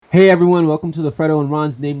Hey everyone, welcome to the Fredo and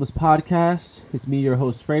Ron's Nameless Podcast. It's me, your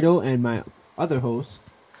host Fredo, and my other host,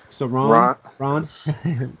 so Ron, Ron. Ron, how's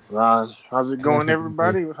it How's going, everything today?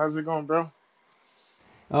 everybody? How's it going, bro?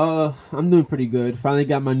 I'm doing pretty good. Finally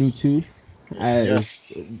got my new tooth.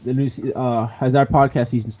 Yes, As yes, as our podcast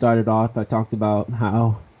season started off, I talked about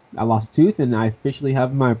how I lost a tooth, and I officially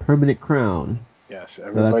have my permanent crown. yes.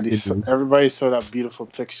 So that's good news. Everybody saw that beautiful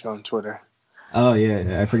picture on Twitter. Oh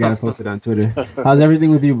yeah, I forgot to post it on Twitter. How's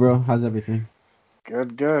everything with you, bro? How's everything?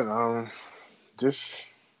 Good, good. Just,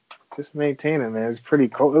 just maintaining, man. It's pretty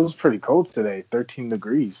cold. It was pretty cold today. 13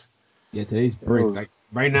 degrees. Yeah, today's It break. was. Like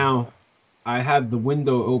right now, I have the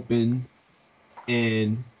window open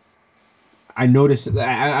and I noticed.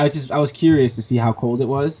 I was curious to see how cold it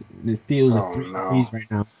was. And it feels like Oh 3 degrees no,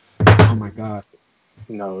 right now. Oh my god.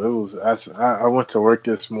 no. It was. I went to work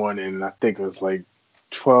this morning, and I think it was like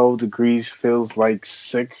 12 degrees. Feels like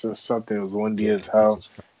 6 or something. It was windy Yeah, as hell. Jesus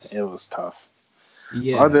Christ. It was tough.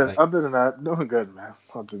 Yeah, like Other than that, doing good, man.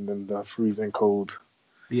 Other than the freezing cold.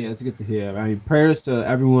 yeah, it's good to hear. I mean, prayers to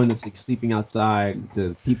everyone that's like sleeping outside,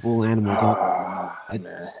 to people, animals, all. Ah, man,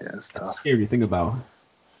 yeah, It's it's that's tough. scary to think about.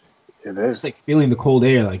 It Just is. like feeling the cold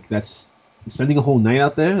air, like that's spending a whole night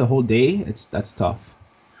out there, the whole day. That's tough.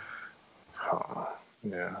 Oh,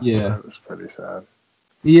 yeah, Yeah, that was pretty sad.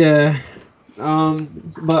 yeah.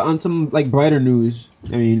 But on some like brighter news,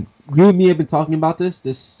 I mean, you and me have been talking about this.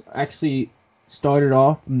 This actually started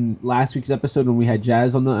off in last week's episode when we had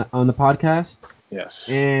Jazz on the podcast, Yes.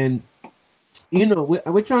 and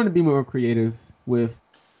we're trying to be more creative with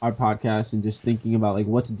our podcast and just thinking about like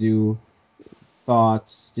what to do,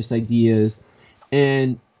 thoughts, just ideas,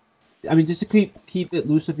 and I mean just to keep it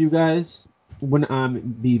loose with you guys, when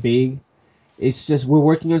be vague. It's just we're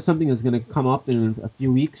working on something that's gonna come up in a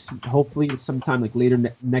few weeks. Hopefully, sometime like later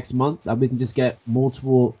next month, that we can just get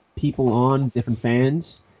multiple people on, different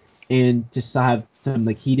fans, and just have some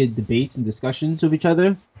like heated debates and discussions with each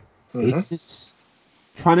other. Hmm. It's just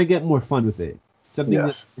trying to get more fun with it. Something that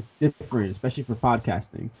Yes. is different, especially for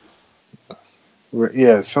podcasting.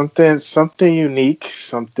 Yeah, something unique,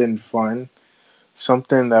 something fun,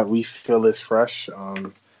 something that we feel is fresh.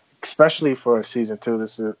 Especially for season two.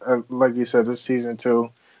 This is like you said, this season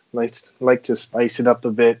two. Like to spice it up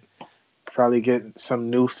a bit. Probably get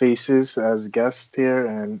some new faces as guests here,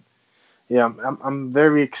 and yeah, I'm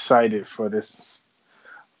very excited for this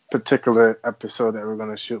particular episode that we're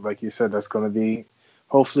going to shoot. Like you said, that's going to be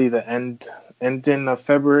hopefully the ending of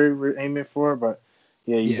February we're aiming for. But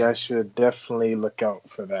yeah, you Yeah, guys should definitely look out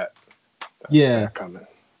for that. That's yeah, that coming.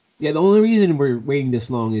 yeah. The only reason we're waiting this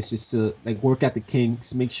long is just to like work out the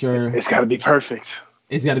kinks, make sure It's got to be perfect.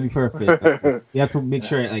 it's got to be perfect. Like, we have to make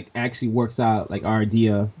sure it like actually works out. Like our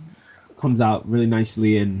idea comes out really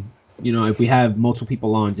nicely, and if we have multiple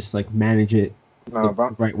people on, just like manage it No, the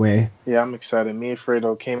but right way. yeah, I'm excited. Me and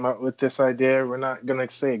Fredo came up with this idea. We're not gonna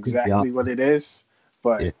say It's gonna be exactly what awesome. it is,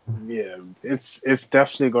 but Yeah, yeah, it's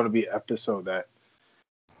definitely going to be an episode that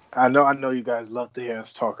I know you guys love to hear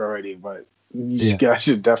us talk already, but you yeah, guys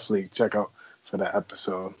should definitely check out for that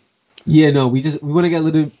episode. yeah. No, we want to get a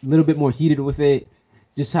little bit more heated with it.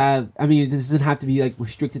 Just have, I mean, it doesn't have to be like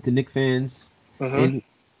restricted to Nick fans, Hmm. and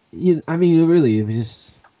I mean, really,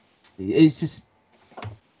 it's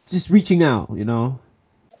just reaching out,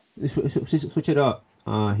 switch it up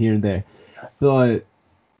here and there, but.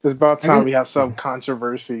 It's about I time really, we have some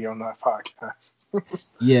controversy on our podcast.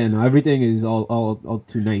 yeah, no, everything is all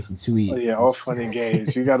too nice and Oh, sweet. yeah, all fun and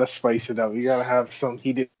games. You gotta spice it up. You gotta have some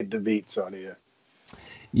heated debates on here.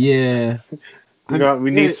 Yeah, We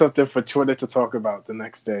need yeah, something for Twitter to talk about the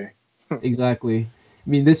next day. exactly. I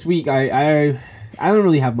mean, this week I don't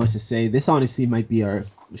really have much to say. This honestly might be our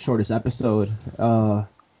shortest episode.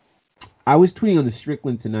 I was tweeting on the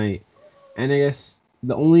Strickland tonight, and I guess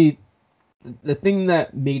the thing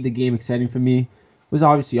that made the game exciting for me was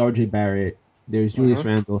obviously R.J. Barrett. There's Hmm. Julius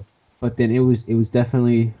Randle, but then it was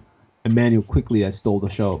definitely Emmanuel quickly that stole the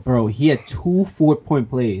show, bro. He had two 4-point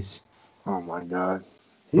plays. Oh my god,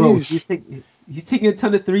 Bro, he's he's taking a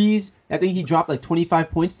ton of threes. I think he dropped like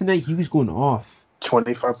 25 points tonight. He was going off.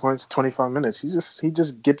 25 points, 25 minutes. He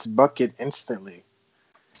just gets bucket instantly.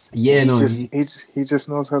 Yeah, no, He just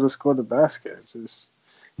knows how to score the basket. It's just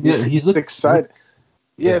you yeah, see he's he's look, excited.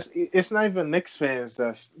 yeah, Yes, it's not even Knicks fans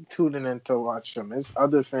that's tuning in to watch him. It's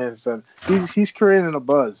other fans that he's creating a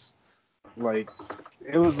buzz. Like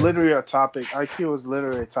it was literally a topic. IQ was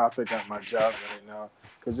literally a topic at my job right now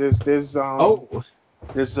because oh,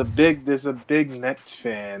 there's a big Nets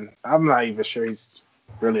fan. I'm not even sure he's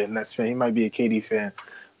really a Nets fan. He might be a KD fan,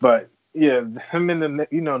 but yeah, him and the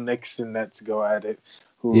Knicks and Nets go at it.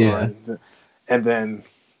 Who yeah, run? And then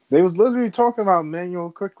They was literally talking about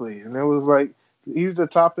Manuel quickly, and it was like he was the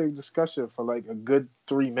topic of discussion for like a good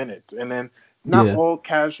 3 minutes, and then Yeah. not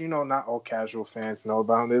all casual fans know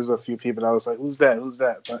about him. There's a few people that was like, "Who's that? Who's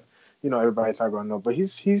that?" But everybody's not gonna know. But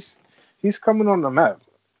he's coming on the map,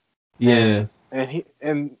 Yeah.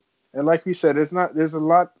 and like we said, there's a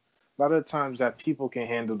lot of times that people can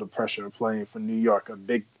handle the pressure of playing for New York, a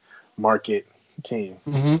big market team.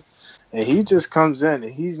 Mm-hmm. And he just comes in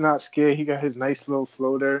and he's not scared. He got his nice little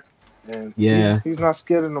floater, and Yeah. he's not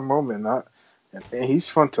scared in the moment. And he's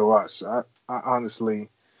fun to watch. I honestly,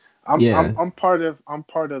 Yeah. I'm part of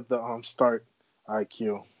the start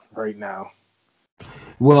IQ right now.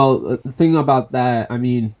 Well, the thing about that, I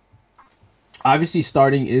mean, obviously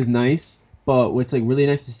starting is nice, but what's like really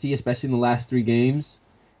nice to see, especially in the last 3 games,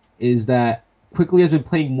 is that Quickly has been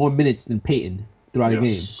playing more minutes than Peyton throughout a game.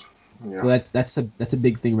 Yes. So Yeah. that's a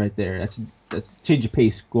big thing right there. That's change of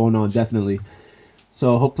pace going on definitely.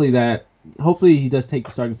 So hopefully he does take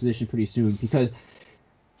the starting position pretty soon, because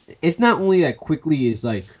it's not only that Quickly is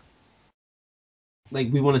like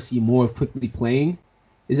we want to see more of Quickly playing,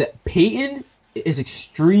 is that Peyton is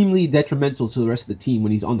extremely detrimental to the rest of the team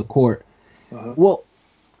when he's on the court. Uh-huh. Well,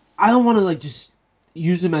 I don't want to like just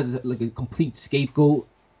use him as like a complete scapegoat,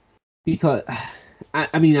 because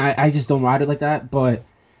I mean I just don't ride it like that, but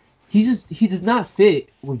he does not fit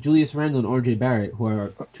with Julius Randle and RJ Barrett, who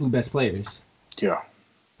are two best players. Yeah.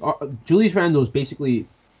 Julius Randle is basically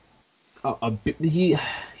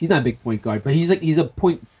he's not a big point guard, but he's a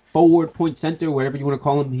point forward, point center, whatever you want to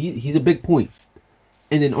call him. He's a big point.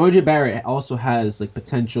 And then RJ Barrett also has like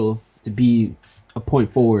potential to be a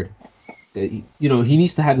point forward. He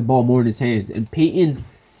needs to have the ball more in his hands. And Peyton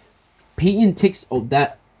takes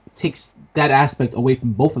that aspect away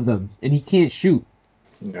from both of them, and he can't shoot.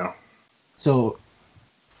 Yeah. So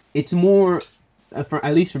it's more,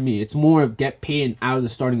 at least for me, it's more of get Peyton out of the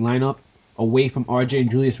starting lineup, away from RJ and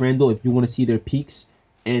Julius Randle if you want to see their peaks,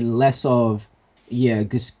 and less of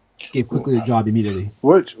just give Quickly the job immediately.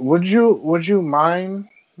 Would you mind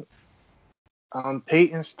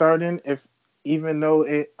Peyton starting if even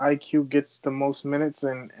though IQ gets the most minutes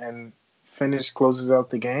and finish closes out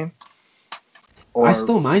the game? I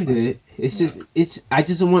still minded it.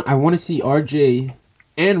 I want to see RJ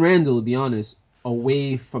and Randall, to be honest,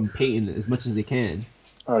 away from Peyton as much as they can.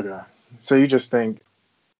 Okay. So you just think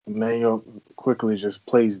Manuel Quickly just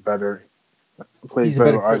plays better He's a with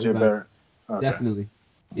better RJ quarterback, Barrett? Okay. definitely.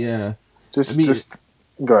 Yeah. Just I mean, just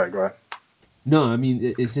go ahead. No, I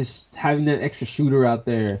mean it's just having that extra shooter out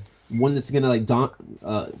there, one that's gonna like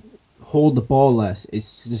hold the ball less.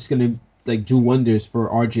 It's just gonna like do wonders for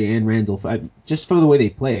RJ and Randall, just for the way they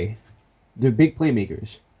play. They're big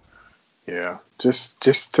playmakers. Yeah. For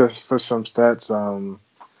some stats,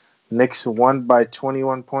 Knicks won by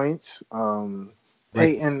 21 points.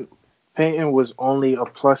 Right. Peyton was only a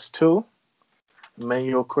 +2.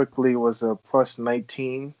 Manuel Quickly was a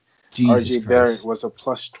 +19. Jesus RJ Christ. Barrett was a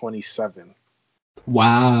 +27.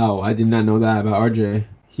 Wow, I did not know that about RJ.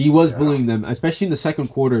 He was Yeah. bullying them, especially in the second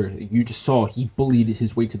quarter. You just saw he bullied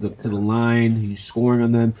his way to the line. He was scoring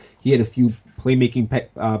on them. He had a few playmaking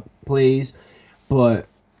plays, but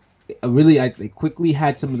really, I Quickly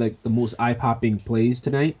had some of the most eye-popping plays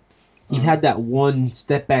tonight. He had that one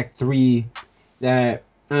step back three that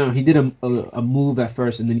I don't know. He did a move at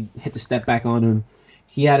first, and then he hit the step back on him.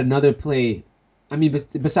 He had another play. I mean,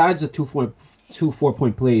 besides the two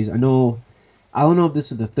 4-point plays, I don't know if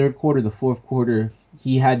this was the third quarter, the fourth quarter.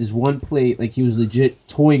 He had this one play, like he was legit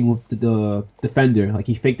toying with the defender. Like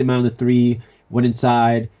he faked him out on the three, went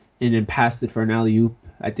inside, and then passed it for an alley oop.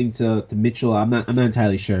 I think to Mitchell. I'm not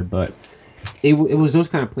entirely sure, but it was those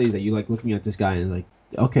kind of plays that you like looking at this guy and like,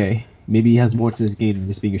 okay, maybe he has more to this game than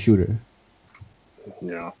just being a shooter.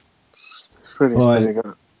 Yeah. Pretty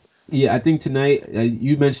good. Yeah, I think tonight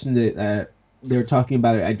you mentioned that they were talking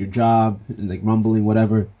about it at your job and like rumbling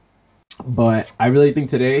whatever. But I really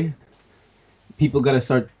think today people got to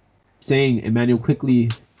start saying Emmanuel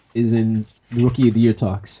Quickly is in the Rookie of the Year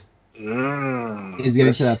talks. Is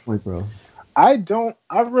getting to that point, bro. I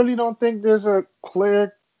really don't think there's a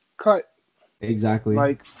clear cut. Exactly.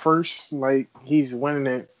 Like first, like he's winning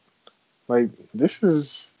it. Like this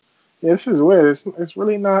is weird. It's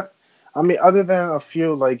really not. I mean, other than a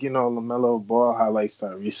few like LaMelo Ball highlights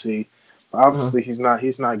that we see, but obviously he's not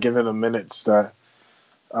giving the minutes that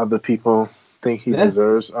other people think he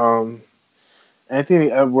deserves.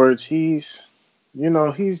 Anthony Edwards, he's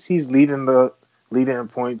leading in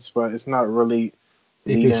points, but it's not really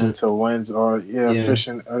leading to wins or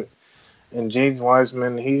efficient. And James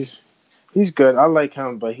Wiseman, he's good. I like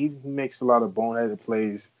him, but he makes a lot of boneheaded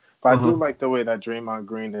plays. But I do like the way that Draymond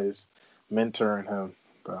Green is mentoring him.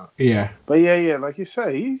 Yeah. But yeah, like you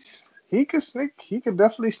said, he could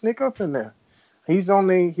definitely sneak up in there. He's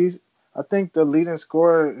I think the leading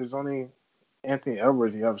scorer is only Anthony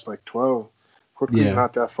Edwards. He averaged like 12. Quickly Yeah.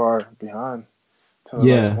 not that far behind. 10,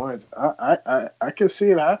 11 Yeah. points. I can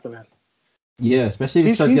see it happening. Yeah. Especially if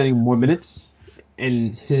he starts He's getting more minutes,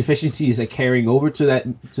 and his efficiency is like carrying over to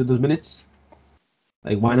those minutes.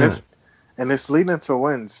 Like, why and it's not? and it's leading to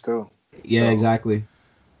wins too. Yeah. So Exactly.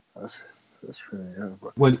 that's that's pretty good.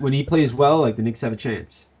 But When he plays well, like the Knicks have a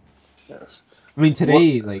chance. yes. I mean, What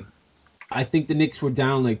today, like I think the Knicks were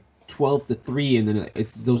down like 12-3, and then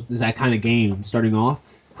it's that kind of game starting off.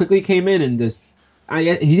 Quickly came in and just, he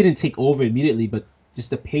didn't take over immediately, but just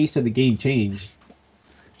the pace of the game changed.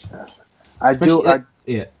 yes. I do Especially, I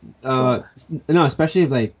yeah, go ahead. no, especially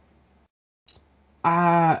like,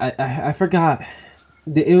 I forgot.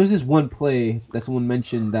 It was this one play that someone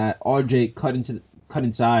mentioned that RJ cut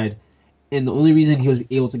inside, and the only reason he was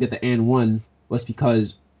able to get the and one was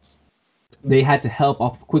because they had to help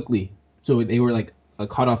off quickly, so they were like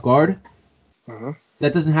caught off guard. Mhm.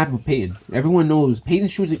 That doesn't happen with Peyton. Everyone knows Peyton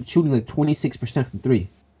shooting like 26% from three.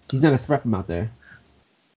 He's not a threat from out there.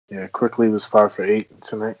 Yeah, quickly was 5 for 8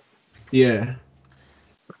 tonight. Yeah.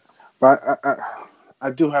 But I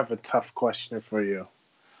do have a tough question for you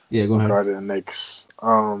Yeah, go ahead. regarding the Knicks.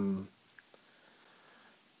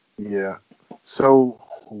 Yeah. So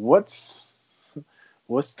what's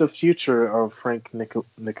the future of Frank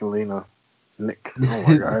Nicolina? Nick. Oh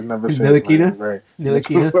my god, I never say his name Nilakina? right. Nick.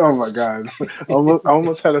 Nilakina? Oh my god,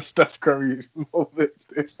 almost had a Steph Curry moment.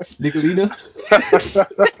 Nicolina?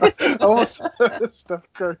 Almost had a Steph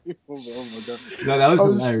Curry moment. Oh my god. No, that was I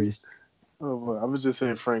was hilarious. I was just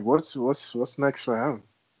saying, Frank. What's next for him?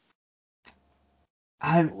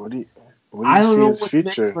 I What do you what do I you don't see know his what's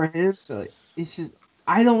next future? for him. But it's just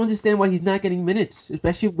I don't understand why he's not getting minutes,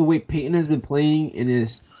 especially with the way Peyton has been playing and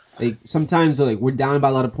is like sometimes like we're down by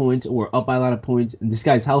a lot of points or we're up by a lot of points and this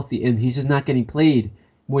guy's healthy and he's just not getting played.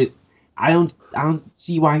 With I don't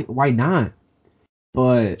see why not.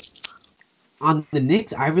 But on the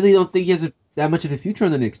Knicks, I really don't think he has that much of a future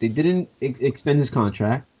on the Knicks. They didn't extend his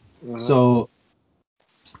contract, Hmm. so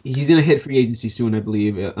he's gonna hit free agency soon, I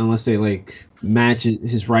believe, unless they like match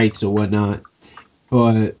his rights or whatnot.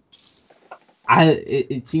 But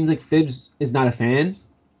it seems like Phibbs is not a fan.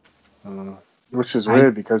 Uh, which is I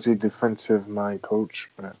weird because he's defensive mind coach.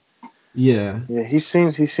 But Yeah, yeah, he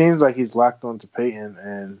seems like he's locked onto Peyton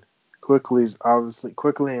and quickly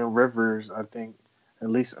and Rivers. I think at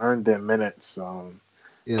least earned their minutes.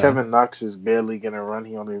 yeah, Kevin Knox is barely gonna run.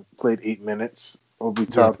 He only played 8 minutes. Obi yeah,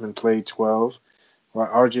 Toppin played 12. While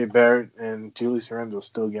R.J. Barrett and Julius Randle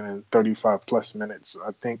still getting 35 plus minutes.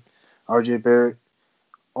 I think R.J. Barrett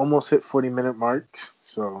almost hit 40-minute mark,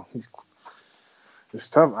 so it's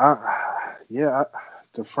tough.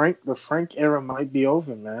 The Frank era might be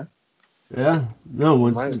over, man. yeah. No, It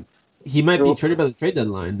once might. he might be It'll, traded by the trade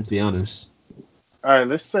deadline. To be honest, all right,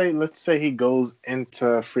 let's say he goes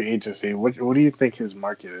into free agency. What do you think his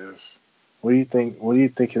market is? What do you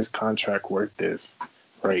think his contract worth is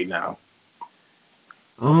right now?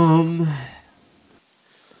 um,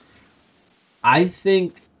 I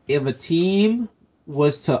think if a team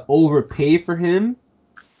was to overpay for him,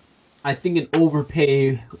 I think an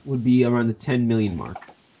overpay would be around the 10 million mark.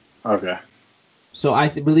 Okay. So I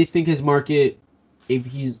really think his market, if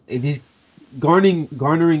he's garnering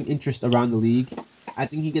interest around the league, I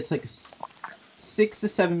think he gets like $6 to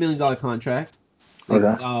 $7 million contract, like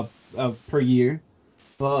Okay. per year.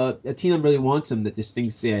 But a team that really wants him, that just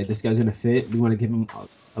thinks, yeah, this guy's gonna fit, we want to give him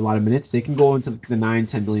a lot of minutes, they can go into the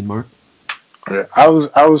 9-10 million mark. Okay. I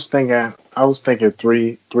was thinking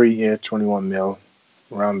 3 year 21 mil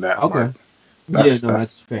around that mark. Okay. Yeah, That's no, that's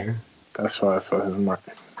that's fair. that's what I feel his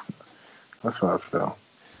market. That's what I feel.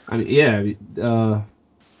 I mean, yeah,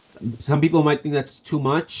 some people might think that's too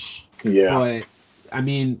much, Yeah. but I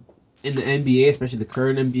mean, in the NBA, especially the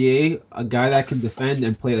current NBA, a guy that can defend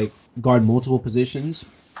and play like guard multiple positions,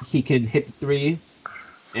 he can hit the three,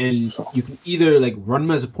 and So you can either like run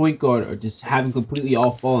him as a point guard or just have him completely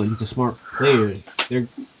off ball, and he's a smart player. They're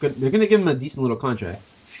they're gonna give him a decent little contract.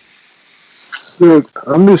 look,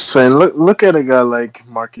 I'm just saying. Look at a guy like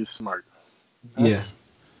Marcus Smart. Yeah, That's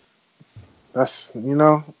that's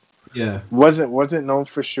yeah, wasn't known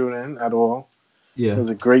for shooting at all. He yeah, was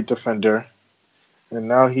a great defender, and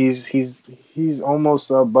now he's almost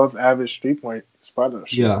above average 3 point spotter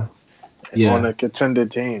shooter yeah, on yeah, a contender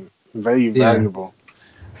team. Very yeah. valuable.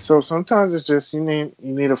 So sometimes it's just you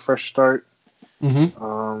need a fresh start,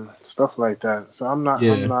 Mhm. stuff like that. So I'm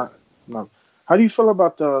Yeah. not no. How do you feel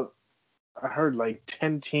about the? I heard like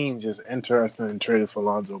 10 teams is interested in trading for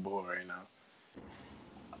Lonzo Ball right now.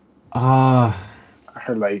 I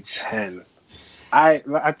heard like 10. I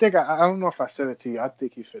think I don't know if I said it to you. I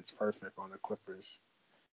think he fits perfect on the Clippers.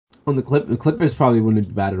 On the Clippers probably wouldn't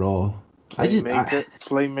be bad at all.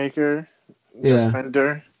 Playmaker, Yeah,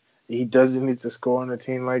 defender. He doesn't need to score on a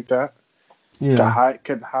team like that. yeah,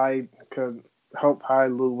 Could help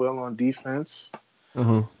hide Lou Will on defense.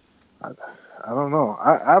 uh-huh. I don't know.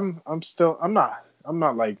 I'm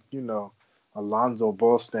not like Alonzo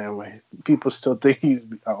Ball stan where people still think he's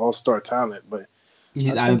an all-star talent, but I I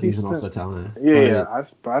don't think think he's he's an still all-star talent. yeah.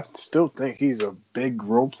 But But I still think he's a big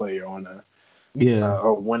role player on yeah,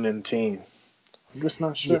 a winning team. I'm just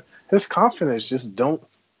not yeah, sure. His confidence just don't.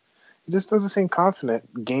 He just doesn't seem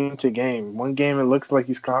confident game to game. One game it looks like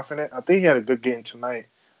he's confident. I think he had a good game tonight.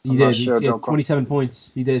 he I'm not did. sure. He had Don't come. 27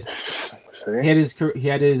 points. He did. See, He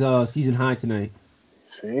had his season high tonight.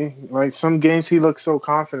 see, like some games he looks so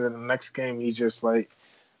confident. The next game he's just like,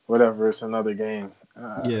 whatever. It's another game.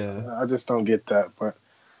 Yeah. I just don't get that. But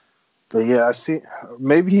yeah, I see.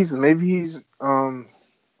 Maybe he's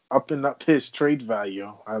upping up his trade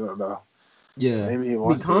value. I don't know. Yeah. Maybe he I mean,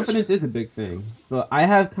 wants confidence is a big thing, but I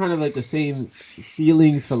have kind of like the same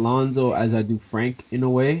feelings for Lonzo as I do Frank in a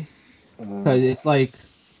way, because it's like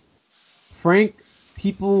Frank,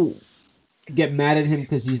 people get mad at him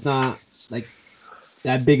because he's not like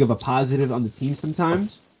that big of a positive on the team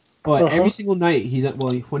sometimes. But every single night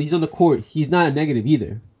when he's on the court, he's not a negative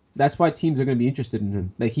either. That's why teams are going to be interested in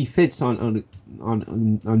him. Like he fits on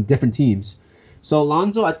different teams. So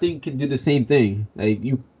Lonzo, I think, can do the same thing. Like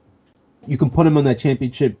you can put him on that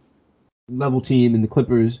championship level team in the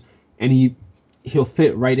Clippers, and he'll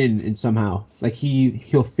fit right in somehow. Like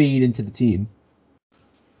he'll fade into the team.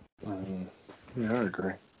 Yeah, I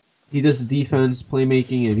agree. He does the defense,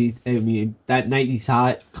 playmaking, and I mean, that night he's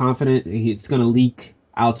hot, confident. It's gonna leak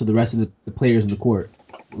out to the rest of the players in the court.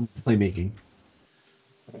 Playmaking.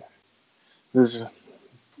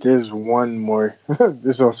 There's one more.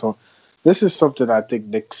 This is something I think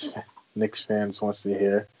Knicks fans wants to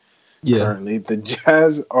hear. Yeah. Currently, the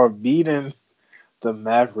Jazz are beating the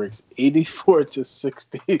Mavericks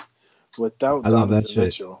 84-60 without Donovan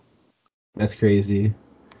Mitchell. That's crazy.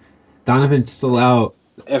 Donovan's still out.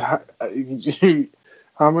 And how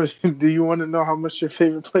much do you want to know? How much your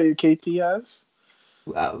favorite player KP has?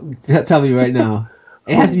 Tell me right now.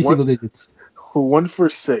 It has to be single digits. 1 for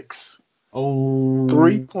 6. Oh,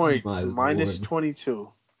 3 points. Minus 22.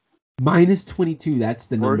 Minus 22. That's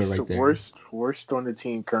the number right there. Worst on the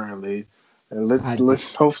team currently. And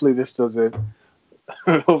let's hopefully this doesn't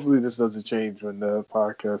change when the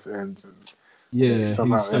podcast ends. Yeah,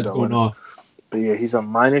 somehow he starts going off. But yeah, he's a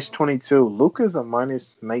minus 22. Luka's a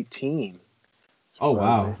minus 19. Oh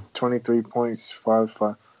wow. 23 points, 5.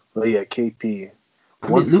 Well, yeah, KP. I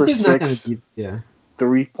mean, 1 for 6.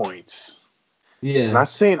 3 points. Yeah. And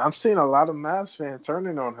I'm seeing a lot of Mavs fans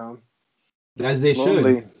turning on him. As they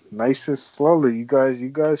should. Nice and slowly. You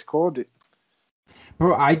guys called it.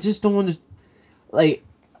 Bro, I just don't want to. Like,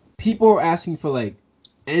 people are asking for like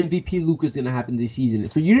MVP Luka's gonna happen this season.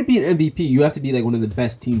 For you to be an MVP, you have to be like one of the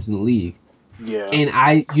best teams in the league. Yeah.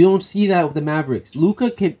 And you don't see that with the Mavericks.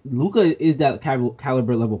 Luka is that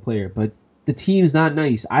caliber level player, but the team's not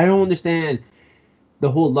nice. I don't understand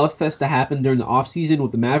the whole love fest that happened during the offseason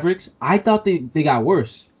with the Mavericks. I thought they got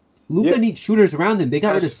worse. Luka needs shooters around him. They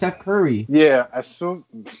got rid of Steph Curry. Yeah, as soon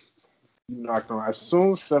as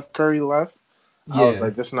Steph Curry left, I was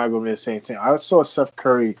like, this is not going to be the same team. I saw Steph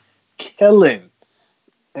Curry killing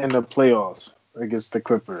in the playoffs against the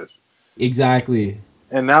Clippers. Exactly.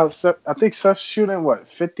 And now I think Steph's shooting,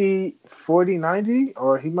 50, 40, 90?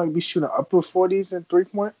 Or he might be shooting upper 40s in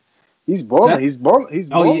three-point. He's balling. He's balling.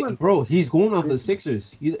 Oh, yeah, bro. He's going off the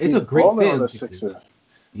Sixers. It's a great fit on the Sixers.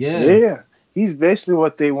 Yeah. He's basically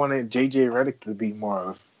what they wanted J.J. Redick to be more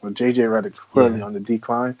of. Well, J.J. Redick's clearly on the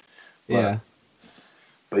decline. But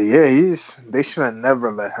they should have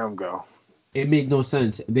never let him go. It made no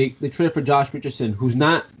sense. They traded for Josh Richardson, who's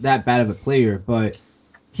not that bad of a player, but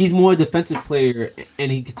he's more a defensive player,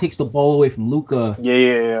 and he takes the ball away from Luka.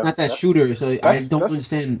 Yeah. Not that shooter, so I don't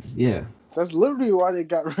understand. Yeah. That's literally why they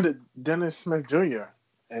got rid of Dennis Smith Jr.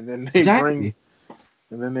 And then they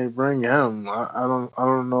bring him. I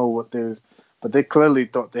don't know what but they clearly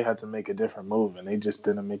thought they had to make a different move, and they just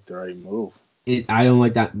didn't make the right move. I don't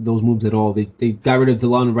like those moves at all. They got rid of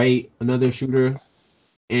DeLon Wright, another shooter,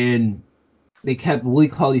 and they kept Willie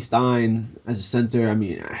Cauley-Stein as a center. I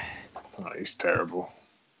mean, he's terrible.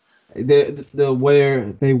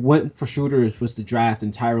 Where they went for shooters was the draft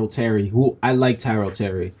and Tyrell Terry, who I like Tyrell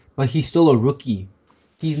Terry, but he's still a rookie.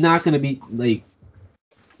 He's not gonna be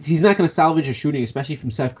he's not gonna salvage a shooting, especially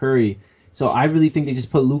from Steph Curry. So I really think they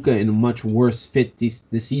just put Luka in a much worse fit this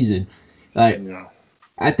season. Like, Yeah.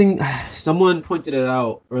 I think someone pointed it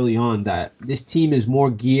out early on that this team is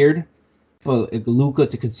more geared for Luka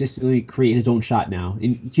to consistently create his own shot now,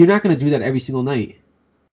 and you're not gonna do that every single night.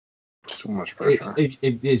 It's too much pressure.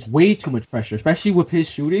 It's way too much pressure, especially with his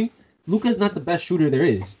shooting. Luka's not the best shooter there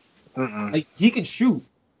is. Like, he can shoot,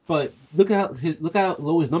 but look how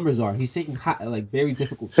low his numbers are. He's taking very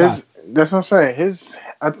difficult shots. That's what I'm saying.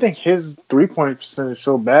 I think his 3-point percent is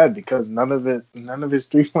so bad because none of his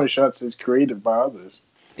 3-point shots is created by others.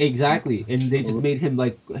 Exactly, and they just made him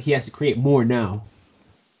like he has to create more now.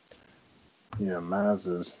 Yeah, Mavs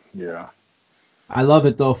is I love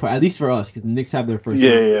it though, at least for us, because the Knicks have their first.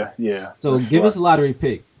 Yeah. So give us a lottery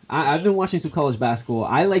pick. I've been watching some college basketball.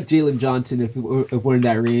 I like Jalen Johnson if we're in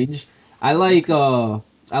that range. I like Corey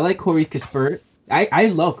Kispert. I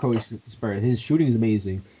love Corey Kispert. His shooting is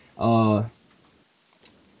amazing. But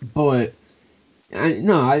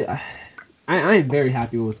I am very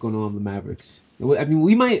happy with what's going on with the Mavericks. I mean,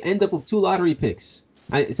 we might end up with 2 lottery picks.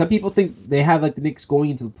 Some people think they have like the Knicks going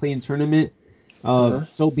into the play-in tournament.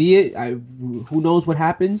 So be it. Who knows what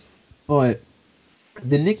happens? But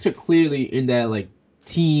the Knicks are clearly in that like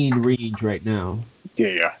teen range right now.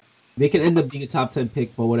 Yeah. They can end up being a top 10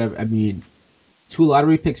 pick, but whatever. I mean, 2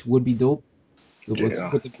 lottery picks would be dope.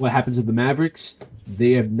 What happens with the Mavericks?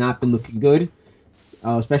 They have not been looking good,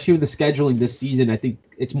 especially with the scheduling this season. I think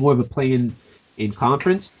it's more of a play-in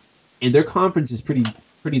conference, and their conference is pretty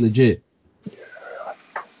legit.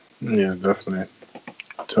 Yeah, definitely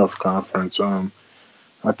tough conference.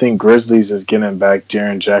 I think Grizzlies is getting back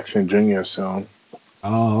Jaren Jackson Jr. soon.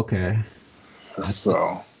 Oh, okay. That's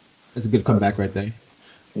a good comeback right there.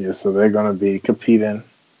 Yeah, so they're gonna be competing.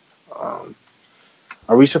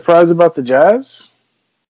 Are we surprised about the Jazz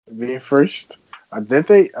being first? I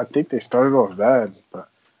think they started off bad, but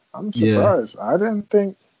I'm surprised.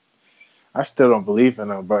 Yeah. I still don't believe in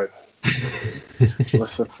them, but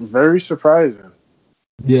it's very surprising.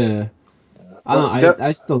 Yeah.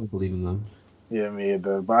 I still don't believe in them. Yeah, me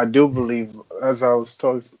either. But I do believe, as I was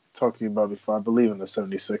talking to you about before, I believe in the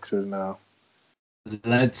 76ers now.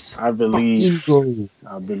 I believe.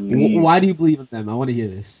 Why do you believe in them? I want to hear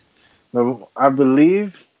this. No, I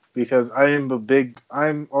believe because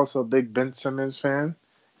I'm also a big Ben Simmons fan,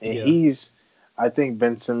 and I think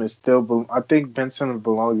Ben Simmons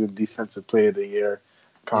belongs in Defensive Player of the Year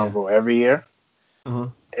convo every year. Uh-huh.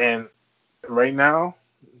 And right now,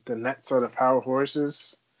 the Nets are the power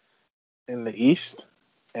horses in the East,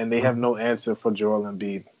 and they have no answer for Joel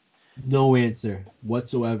Embiid. No answer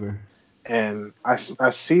whatsoever. And I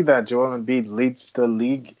see that Joel Embiid leads the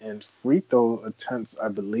league in free throw attempts, I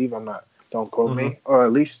believe. Don't quote me, or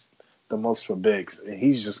at least the most for bigs. And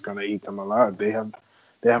he's just gonna eat them alive. They have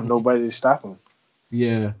nobody to stop him.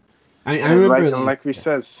 Yeah, I remember. Like we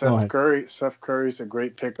said, Seth Curry's a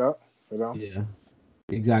great pickup for them. Yeah,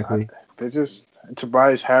 exactly.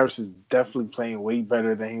 Tobias Harris is definitely playing way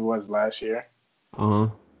better than he was last year.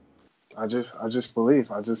 I just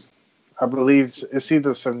believe. I believe it's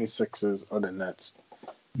either 76ers or the Nets.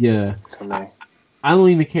 Yeah. To me. I don't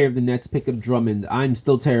even care if the Nets pick up Drummond. I'm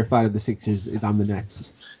still terrified of the Sixers if I'm the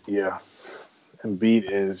Nets. Yeah. Embiid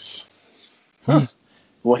is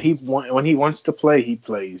when he wants to play, he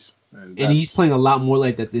plays. And he's playing a lot more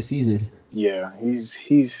like that this season. Yeah, he's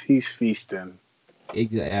feasting.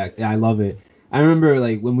 Exactly. I love it. I remember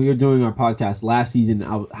like when we were doing our podcast last season,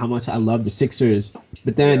 how much I loved the Sixers.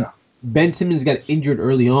 But then Ben Simmons got injured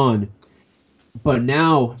early on. But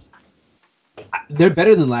now they're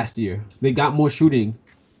better than last year. They got more shooting,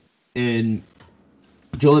 and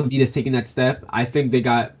Joel Embiid has taken that step. I think they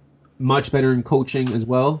got much better in coaching as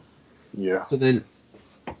well. Yeah. So then,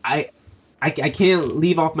 I can't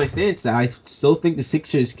leave off my stance that I still think the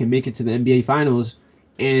Sixers can make it to the NBA Finals,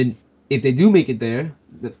 and if they do make it there,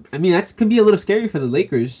 that can be a little scary for the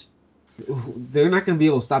Lakers. They're not going to be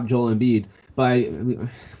able to stop Joel Embiid. But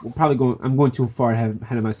I'm going too far ahead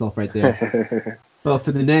of myself right there. But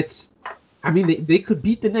for the Nets, they could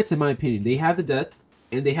beat the Nets in my opinion. They have the depth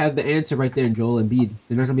and they have the answer right there in Joel Embiid.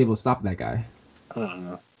 They're not gonna be able to stop that guy. I don't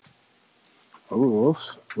know. Oh,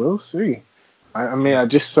 we'll see. I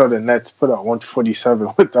just saw the Nets put out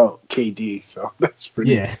 147 without KD, so that's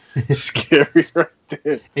pretty scary right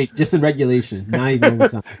there. Hey, just in regulation, not even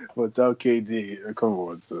overtime. Without KD, come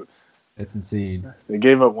on. So. That's insane. They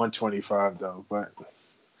gave up 125 though, but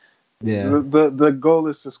the goal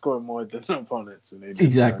is to score more than opponents, and they did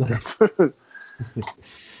exactly.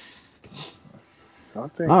 So I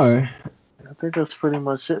think that's pretty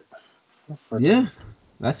much it.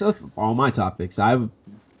 That's all my topics. I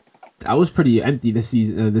was pretty empty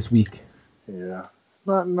this week. Yeah,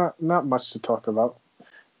 Not much to talk about.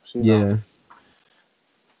 You know, Yeah,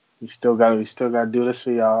 we still gotta do this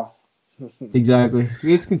for y'all. exactly.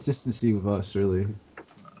 It's consistency with us, really.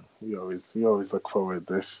 We always look forward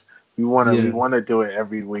to this. We Yeah, wanna do it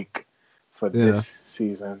every week for this yeah,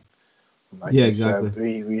 season. Like yeah, you said,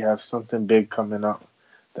 exactly. we have something big coming up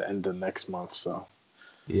the end of next month. So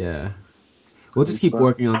Yeah. We'll we just keep fun.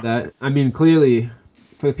 working on that. I mean, clearly,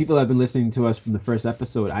 for the people that have been listening to us from the first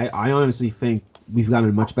episode, I honestly think we've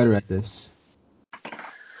gotten much better at this.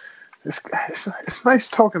 It's nice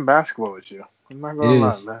talking basketball with you. I'm not It gonna lie,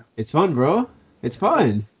 is. man. It's fun, bro. It's It is.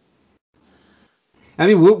 fun. I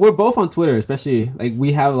mean, we're both on Twitter, especially like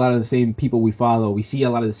we have a lot of the same people we follow. We see a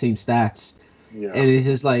lot of the same stats, Yeah, and it's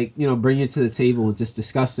just like bringing it to the table and just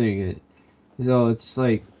discussing it. So it's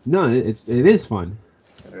like no, it is fun.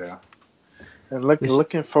 yeah. And It's,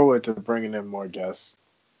 looking forward to bringing in more guests.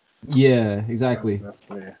 yeah, That's exactly.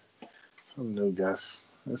 definitely some new guests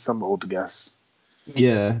and some old guests.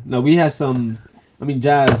 Yeah. No, we have some. I mean,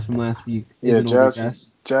 Jazz from last week is Yeah, an older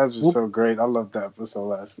guest. Jazz was We'll so great. I loved that episode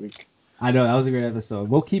last week. I know that was a great episode.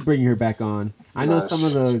 We'll keep bringing her back on. I know Nah, some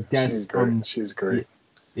of the she's guests great. from She's yeah, great.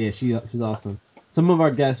 yeah, she's awesome. Some of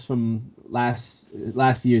our guests from last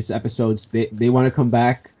year's episodes, they want to come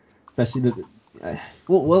back, especially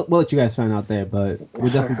we'll let you guys find out there, but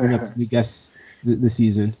we'll definitely bring up some new guests this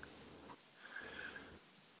season.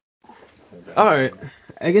 All right, Definitely.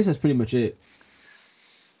 I guess that's pretty much it.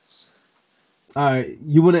 All right,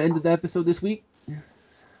 you want to end the episode this week?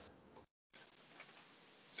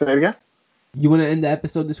 Say it again. You want to end the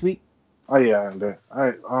episode this week? Oh yeah, and all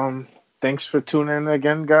right. Thanks for tuning in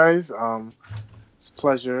again, guys. It's a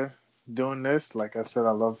pleasure doing this. Like I said,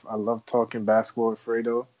 I love talking basketball with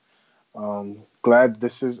Fredo. Glad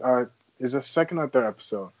this is a second or third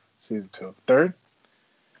episode, season two. Third?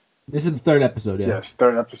 This is the third episode, yeah. Yes,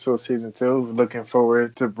 third episode, season two. Looking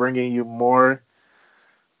forward to bringing you more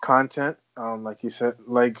content. Like you said,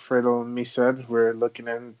 like Fredo and me said, we're looking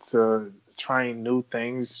into trying new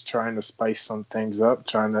things, trying to spice some things up,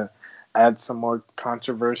 trying to add some more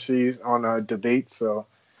controversies on our debate. So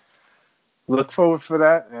look forward for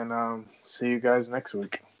that, and see you guys next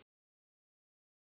week.